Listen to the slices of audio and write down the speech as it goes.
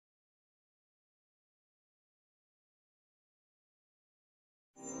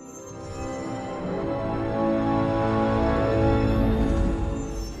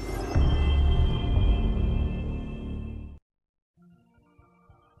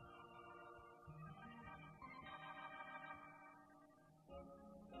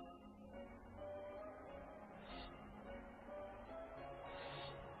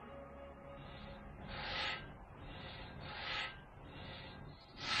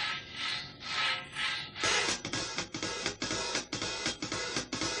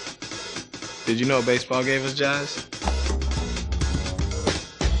Did you know baseball gave us jazz?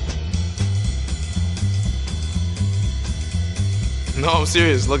 No, I'm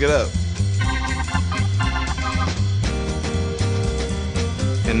serious. Look it up.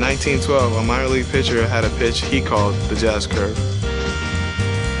 In 1912, a minor league pitcher had a pitch he called the jazz curve.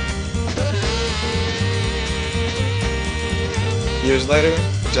 Years later,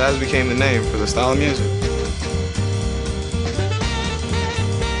 jazz became the name for the style of music.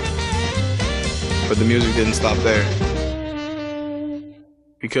 But the music didn't stop there.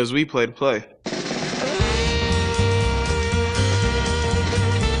 Because we play to play.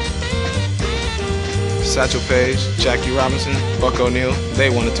 Satchel Paige, Jackie Robinson, Buck O'Neil, they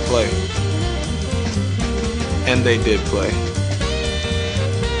wanted to play. And they did play.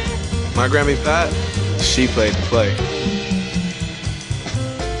 My Grammy Pat, she played to play.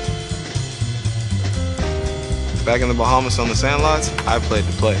 Back in the Bahamas on the sandlots, I played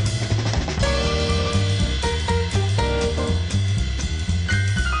to play.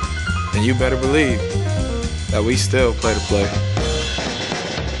 And you better believe that we still play to play.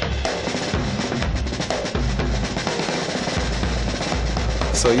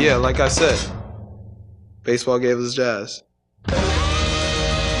 So yeah, like I said, baseball gave us jazz.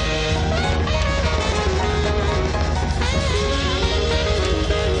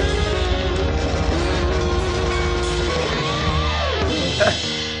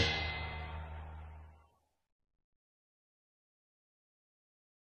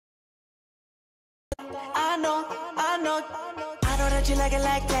 I know that you like it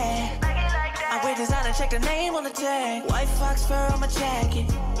like that. I wear designer, check the name on the tag. White fox fur on my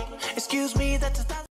jacket. Excuse me, that's a